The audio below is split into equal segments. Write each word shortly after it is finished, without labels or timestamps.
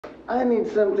I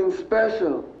need something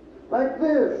special. Like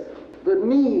this. But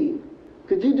me.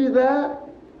 Could you do that?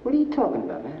 What are you talking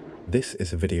about, man? This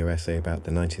is a video essay about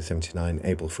the 1979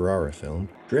 Abel Ferrara film,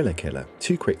 Driller Killer.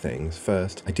 Two quick things.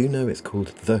 First, I do know it's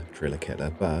called The Driller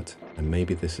Killer, but, and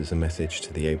maybe this is a message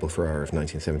to the Abel Ferrara of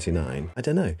 1979, I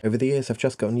don't know. Over the years, I've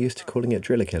just gotten used to calling it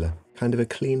Driller Killer. Kind of a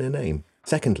cleaner name.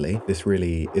 Secondly, this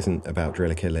really isn't about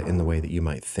Driller Killer in the way that you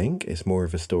might think. It's more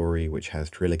of a story which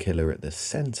has Driller Killer at the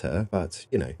centre, but,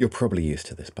 you know, you're probably used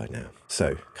to this by now.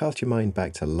 So, cast your mind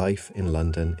back to life in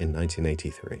London in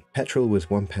 1983. Petrol was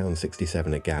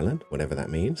 £1.67 a gallon, whatever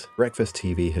that means. Breakfast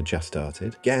TV had just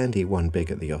started. Gandhi won big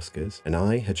at the Oscars, and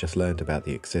I had just learned about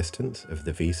the existence of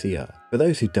the VCR. For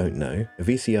those who don't know, a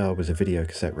VCR was a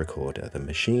videocassette recorder, the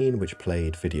machine which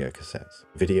played videocassettes.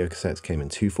 Videocassettes came in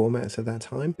two formats at that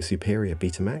time, the superior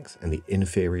Betamax and the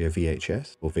inferior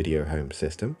VHS, or video home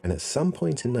system, and at some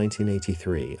point in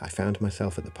 1983 I found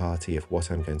myself at the party of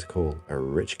what I'm going to call a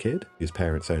rich kid whose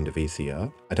parents owned a VCR.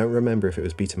 I don't remember if it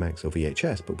was Betamax or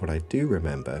VHS, but what I do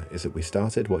remember is that we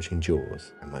started watching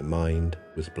Jaws and my mind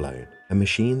was blown. A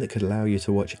machine that could allow you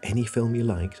to watch any film you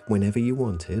liked whenever you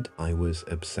wanted. I was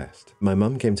obsessed. My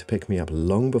mum came to pick me up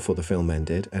long before the film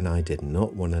ended, and I did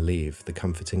not want to leave the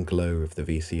comforting glow of the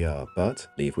VCR, but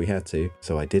leave we had to,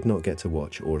 so I did not get to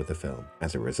watch all of the film.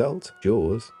 As a result,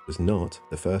 Jaws was not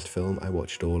the first film I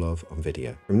watched all of on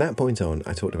video. From that point on,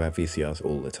 I talked about VCRs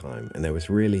all the time, and there was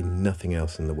really nothing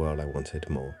else in the world I wanted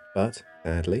more. But,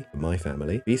 sadly, for my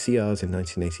family, VCRs in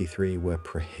 1983 were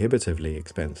prohibitively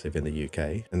expensive in the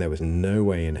UK, and there was no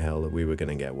way in hell that we were going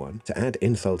to get one. To add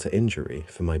insult to injury,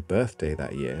 for my birthday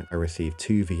that year, I received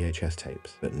 2 VHS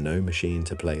tapes, but no machine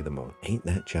to play them on. Ain't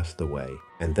that just the way?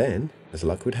 And then, as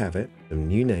luck would have it, some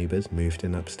new neighbours moved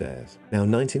in upstairs. Now,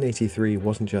 1983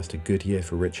 wasn't just a good year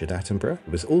for Richard Attenborough,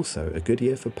 it was also a good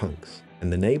year for punks.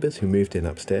 And the neighbours who moved in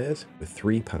upstairs were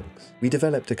 3 punks. We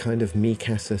developed a kind of me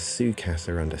casa, Sue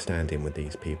casa understanding with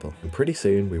these people, and pretty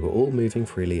soon we were all moving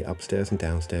freely upstairs and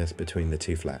downstairs between the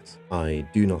 2 flats. I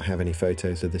do not have any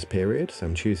photos of this period, so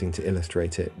I'm choosing to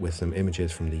illustrate it with some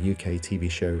images from the UK TV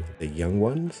show The Young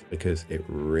Ones, because it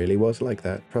really was like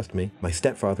that, trust me. My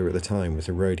stepfather at the time was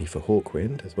a roadie for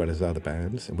Hawkwind, as well as other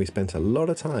bands, and we spent a lot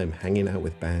of time hanging out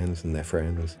with bands and their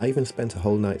friends. I even spent a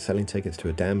whole night selling tickets to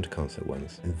a Damned concert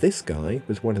once, and this guy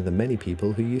was one of the many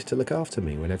people who used to look after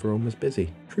me when everyone was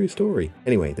busy. True story.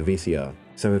 Anyway, the VCR.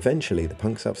 So eventually the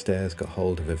punks upstairs got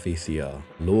hold of a VCR.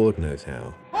 Lord knows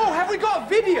how. Oh, have we got a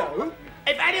video?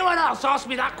 If anyone else asks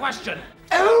me that question.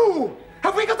 Oh,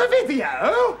 have we got a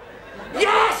video?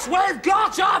 Yes, we've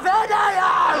got a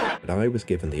video! But I was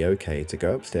given the okay to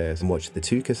go upstairs and watch the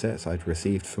 2 cassettes I'd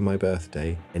received for my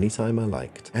birthday anytime I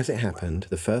liked. As it happened,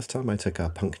 the first time I took our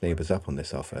punk neighbours up on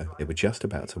this offer, they were just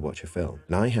about to watch a film,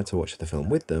 and I had to watch the film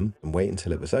with them and wait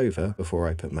until it was over before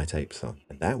I put my tapes on.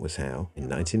 And that was how, in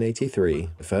 1983,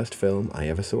 the first film I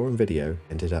ever saw on video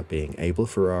ended up being Abel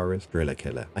Ferrara's Driller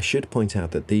Killer. I should point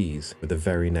out that these were the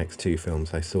very next 2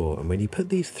 films I saw, and when you put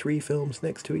these 3 films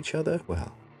next to each other,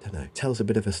 well, don't know, tells a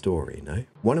bit of a story, no?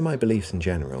 One of my beliefs in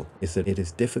general is that it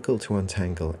is difficult to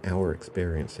untangle our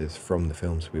experiences from the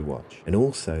films we watch, and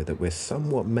also that we're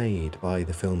somewhat made by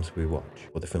the films we watch,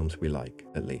 or the films we like,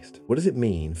 at least. What does it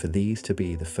mean for these to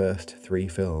be the first 3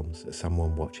 films that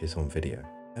someone watches on video?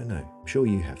 I don't know, I'm sure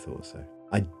you have thought so.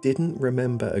 I didn't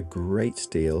remember a great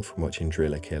deal from watching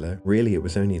Driller Killer. Really, it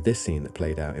was only this scene that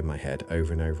played out in my head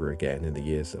over and over again in the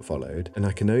years that followed, and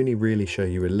I can only really show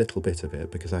you a little bit of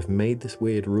it because I've made this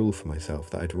weird rule for myself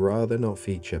that I'd rather not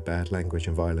feature bad language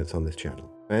and violence on this channel.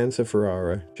 Fans of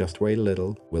Ferrara, just wait a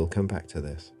little, we'll come back to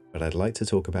this. But I'd like to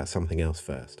talk about something else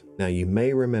first. Now, you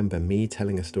may remember me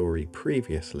telling a story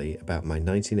previously about my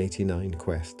 1989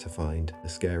 quest to find the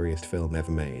scariest film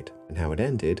ever made, and how it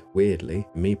ended, weirdly,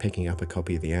 me picking up a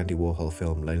copy of the Andy Warhol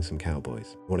film Lonesome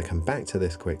Cowboys. I want to come back to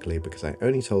this quickly because I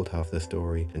only told half the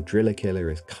story, and Driller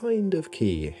Killer is kind of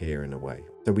key here in a way.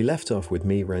 So we left off with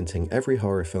me renting every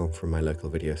horror film from my local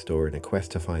video store in a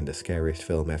quest to find the scariest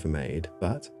film ever made,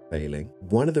 but failing.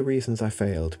 One of the reasons I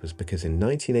failed was because in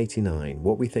 1989,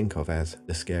 what we think of as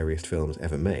the scariest films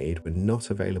ever made were not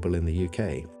available in the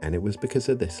UK, and it was because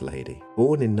of this lady.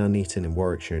 Born in Nuneaton in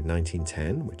Warwickshire in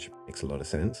 1910, which makes a lot of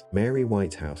sense, Mary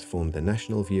Whitehouse formed the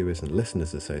National Viewers and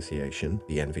Listeners Association,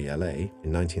 the NVLA,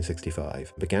 in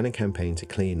 1965, and began a campaign to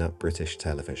clean up British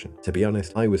television. To be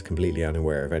honest, I was completely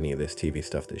unaware of any of this TV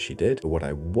stuff that she did, but what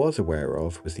I was aware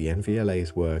of was the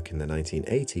NVLA's work in the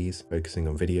 1980s, focusing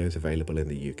on videos available in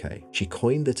the UK. She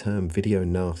coined the term video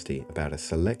nasty about a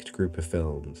select group of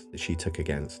films that she took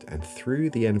against, and through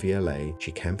the NVLA,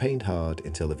 she campaigned hard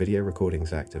until the Video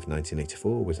Recordings Act of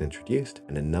 1984 was introduced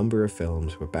and a number of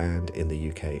films were banned in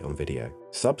the UK on video.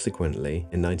 Subsequently,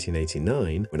 in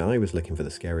 1989, when I was looking for the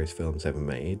scariest films ever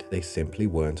made, they simply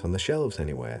weren't on the shelves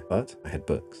anywhere. But I had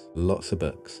books, lots of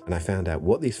books, and I found out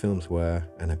what these films were,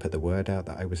 and I put the word out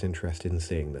that I was interested in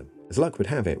seeing them. As luck would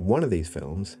have it, one of these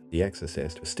films, The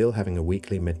Exorcist, was still having a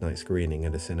weekly midnight screening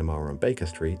at a cinema on Baker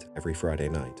Street every Friday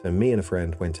night, and me and a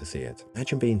friend went to see it.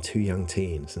 Imagine being two young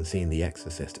teens and seeing The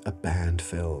Exorcist, a banned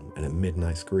film, and a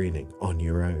midnight screening on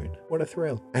your own. What a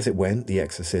thrill. As it went, The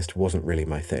Exorcist wasn't really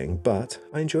my thing, but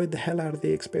I enjoyed the hell out of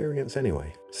the experience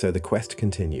anyway. So the quest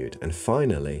continued, and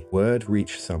finally, word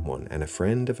reached someone, and a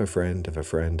friend of a friend of a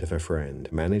friend of a friend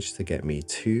managed to get me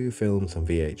 2 films on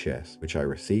VHS, which I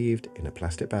received in a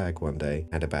plastic bag one day,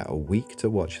 had about a week to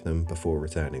watch them before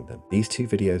returning them. These 2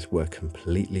 videos were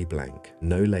completely blank,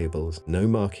 no labels, no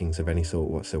markings of any sort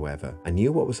whatsoever. I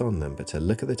knew what was on them, but to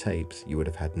look at the tapes, you would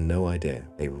have had no idea.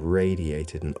 They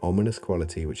radiated an ominous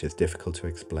quality which is difficult to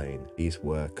explain. These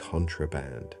were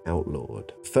contraband,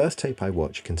 outlawed. The first tape I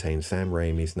watched contained Sam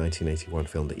Raimi's 1981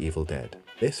 film The Evil Dead.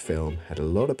 This film had a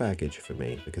lot of baggage for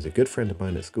me because a good friend of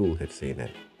mine at school had seen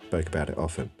it. Spoke about it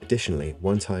often. Additionally,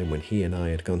 one time when he and I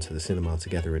had gone to the cinema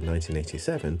together in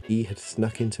 1987, he had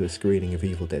snuck into a screening of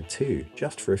Evil Dead 2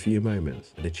 just for a few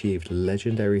moments and achieved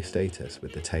legendary status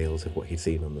with the tales of what he'd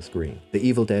seen on the screen. The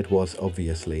Evil Dead was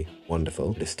obviously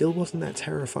wonderful, but it still wasn't that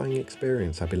terrifying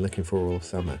experience I've been looking for all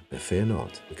summer. But fear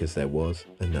not, because there was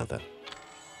another.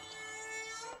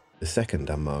 The second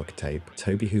unmarked tape,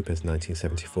 Tobe Hooper's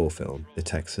 1974 film, The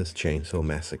Texas Chainsaw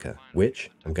Massacre,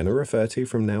 which I'm going to refer to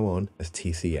from now on as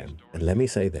TCM. And let me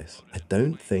say this, I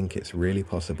don't think it's really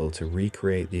possible to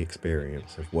recreate the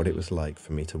experience of what it was like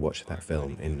for me to watch that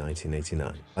film in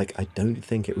 1989. Like, I don't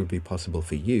think it would be possible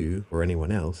for you or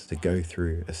anyone else to go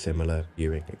through a similar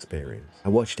viewing experience. I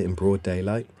watched it in broad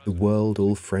daylight, the world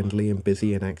all friendly and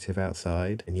busy and active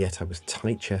outside, and yet I was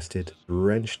tight-chested,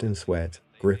 drenched in sweat,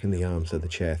 gripping the arms of the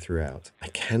chair throughout. I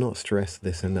cannot stress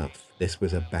this enough. This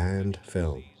was a banned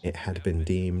film. It had been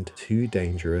deemed too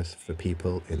dangerous for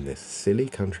people in this silly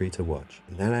country to watch.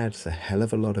 And that adds a hell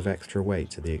of a lot of extra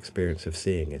weight to the experience of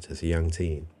seeing it as a young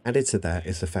teen. Added to that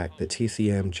is the fact that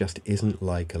TCM just isn't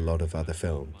like a lot of other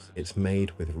films. It's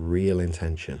made with real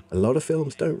intention. A lot of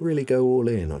films don't really go all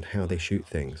in on how they shoot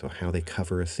things or how they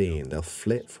cover a scene. They'll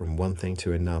flip from one thing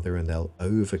to another and they'll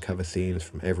overcover scenes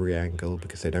from every angle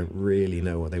because they don't really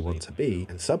know what they want to be.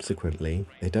 And subsequently,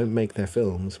 they don't make their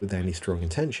films with any strong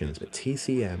intentions, but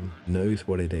TCM knows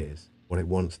what it is, what it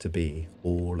wants to be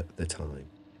all the time.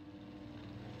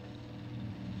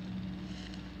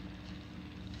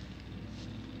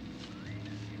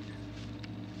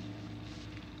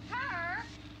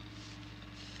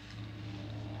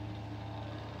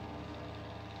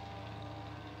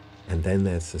 And then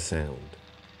there's the sound.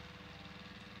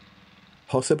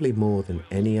 Possibly more than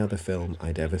any other film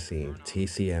I'd ever seen,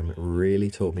 TCM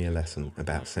really taught me a lesson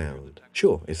about sound.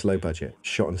 Sure, it's low budget,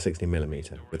 shot on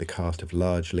 60mm, with a cast of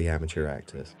largely amateur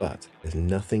actors, but there's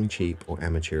nothing cheap or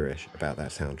amateurish about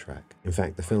that soundtrack. In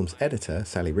fact, the film's editor,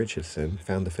 Sally Richardson,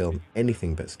 found the film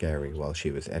anything but scary while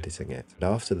she was editing it. But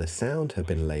after the sound had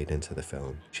been laid into the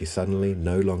film, she suddenly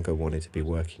no longer wanted to be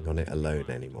working on it alone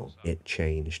anymore. It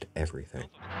changed everything.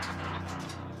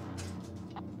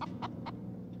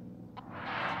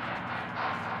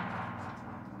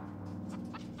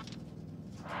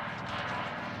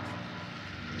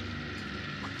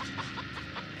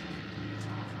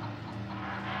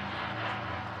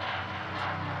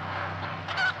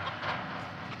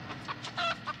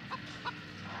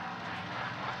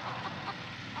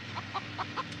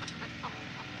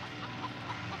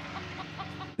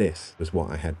 This was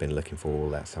what I had been looking for all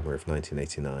that summer of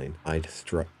 1989. I'd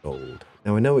struck gold.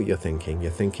 Now I know what you're thinking. You're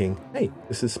thinking, hey,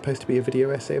 this is supposed to be a video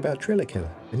essay about Driller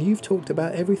Killer, and you've talked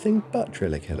about everything but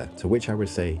Driller Killer. To which I would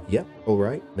say, yep,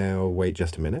 alright, now wait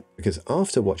just a minute. Because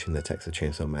after watching the Texas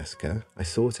Chainsaw Massacre, I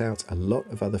sought out a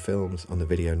lot of other films on the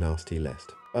Video Nasty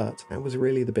list. But that was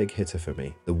really the big hitter for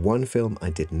me. The one film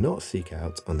I did not seek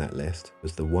out on that list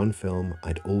was the one film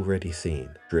I'd already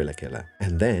seen, Driller Killer.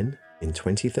 And then, in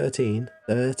 2013,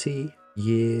 30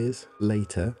 years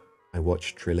later, I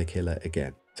watched Driller Killer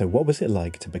again. So what was it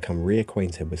like to become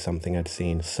reacquainted with something I'd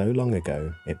seen so long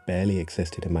ago it barely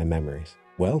existed in my memories?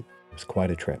 Well, it was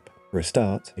quite a trip. For a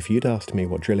start, if you'd asked me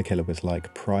what Driller Killer was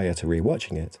like prior to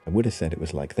rewatching it, I would have said it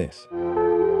was like this.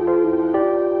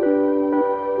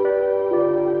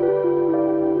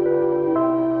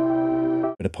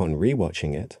 But upon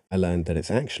rewatching it, I learned that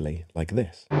it's actually like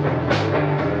this.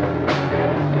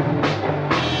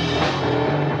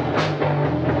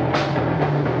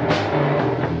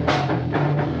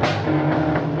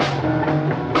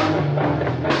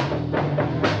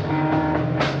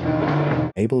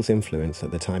 Abel's influence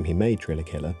at the time he made Driller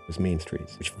Killer was Mean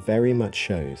Streets, which very much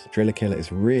shows Driller Killer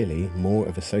is really more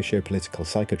of a socio-political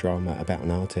psychodrama about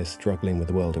an artist struggling with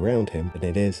the world around him than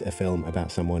it is a film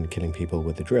about someone killing people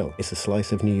with a drill. It's a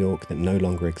slice of New York that no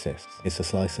longer exists. It's a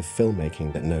slice of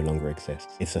filmmaking that no longer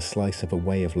exists. It's a slice of a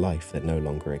way of life that no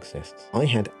longer exists. I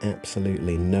had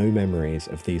absolutely no memories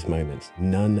of these moments,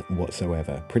 none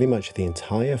whatsoever. Pretty much the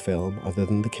entire film, other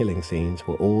than the killing scenes,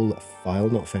 were all file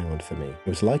not found for me. It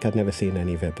was like I'd never seen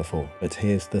any of it before. But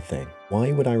here's the thing.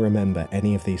 Why would I remember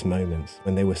any of these moments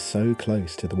when they were so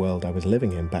close to the world I was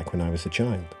living in back when I was a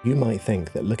child? You might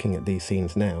think that looking at these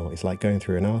scenes now is like going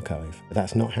through an archive, but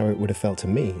that's not how it would have felt to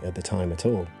me at the time at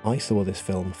all. I saw this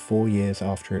film 4 years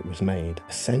after it was made,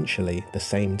 essentially the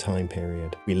same time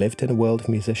period. We lived in a world of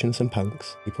musicians and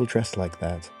punks, people dressed like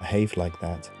that, behaved like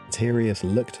that, interiors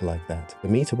looked like that. For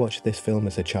me to watch this film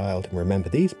as a child and remember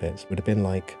these bits would have been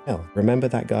like, hell, remember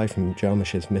that guy from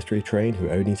Jarmusch's Mystery Train who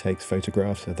only takes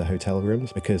photographs of the hotel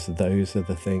rooms because those are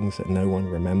the things that no one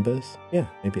remembers? Yeah,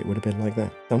 maybe it would have been like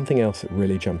that. Something else that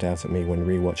really jumped out at me when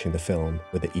rewatching the film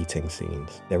were the eating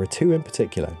scenes. There are two in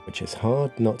particular, which is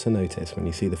hard not to notice when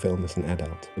you see the film as an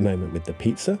adult. The moment with the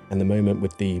pizza and the moment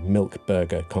with the milk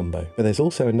burger combo. But there's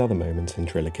also another moment in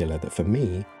Driller Killer that for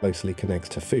me closely connects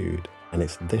to food, and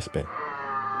it's this bit.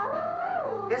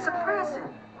 It's a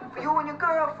present for you and your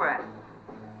girlfriend.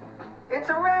 It's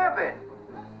a rabbit.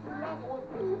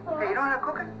 Hey, you know how to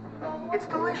cook it? It's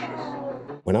delicious.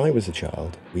 When I was a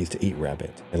child, we used to eat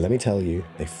rabbit, and let me tell you,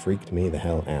 they freaked me the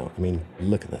hell out. I mean,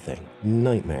 look at the thing.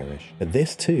 Nightmarish. But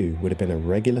this too would have been a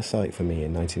regular sight for me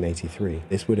in 1983.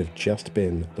 This would have just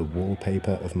been the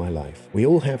wallpaper of my life. We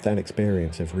all have that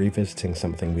experience of revisiting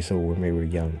something we saw when we were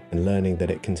young, and learning that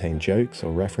it contained jokes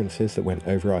or references that went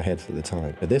over our heads at the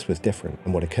time. But this was different,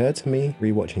 and what occurred to me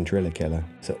rewatching Driller Killer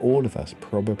is that all of us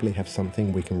probably have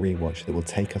something we can rewatch that will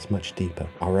take us much deeper.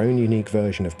 Our own unique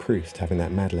version of Proust having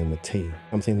that Madeleine with tea.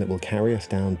 Something that will carry us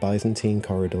down Byzantine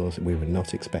corridors we were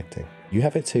not expecting. You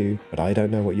have it too, but I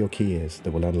don't know what your key is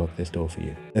that will unlock this door for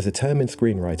you. There's a term in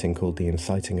screenwriting called the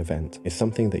inciting event. It's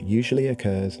something that usually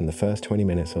occurs in the first 20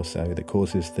 minutes or so that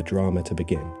causes the drama to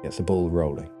begin, gets the ball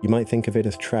rolling. You might think of it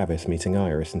as Travis meeting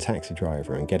Iris in Taxi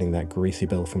Driver and getting that greasy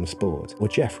bill from Sport, or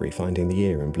Jeffrey finding the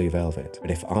ear in Blue Velvet.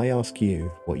 But if I ask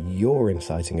you what your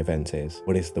inciting event is,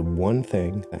 what is the one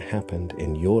thing that happened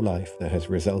in your life that has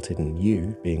resulted in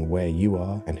you being where you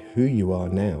are and who you are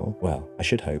now, well, I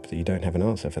should hope that you don't have an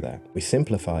answer for that. We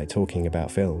simplify talking about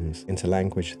films into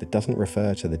language that doesn't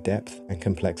refer to the depth and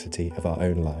complexity of our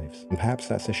own lives, and perhaps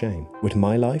that's a shame. Would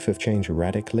my life have changed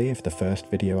radically if the first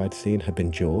video I'd seen had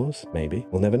been Jaws? Maybe.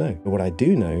 We'll never know. But what I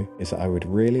do know is that I would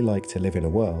really like to live in a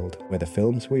world where the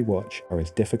films we watch are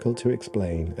as difficult to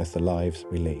explain as the lives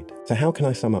we lead. So how can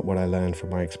I sum up what I learned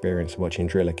from my experience watching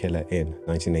Driller Killer in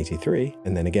 1983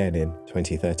 and then again in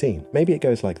 2013? Maybe it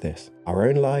goes like this. Our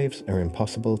own lives are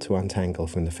impossible to untangle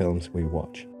from the films we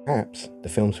watch. Perhaps the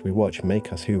films we watch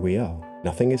make us who we are.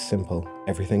 Nothing is simple,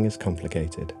 everything is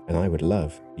complicated, and I would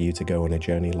love you to go on a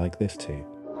journey like this too.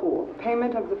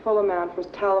 Payment of the full amount for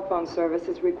telephone service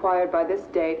is required by this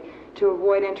date to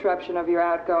avoid interruption of your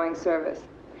outgoing service.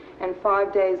 And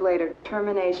 5 days later,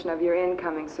 termination of your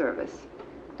incoming service.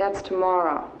 That's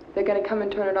tomorrow. They're going to come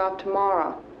and turn it off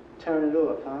tomorrow. Turn it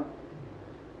off, huh?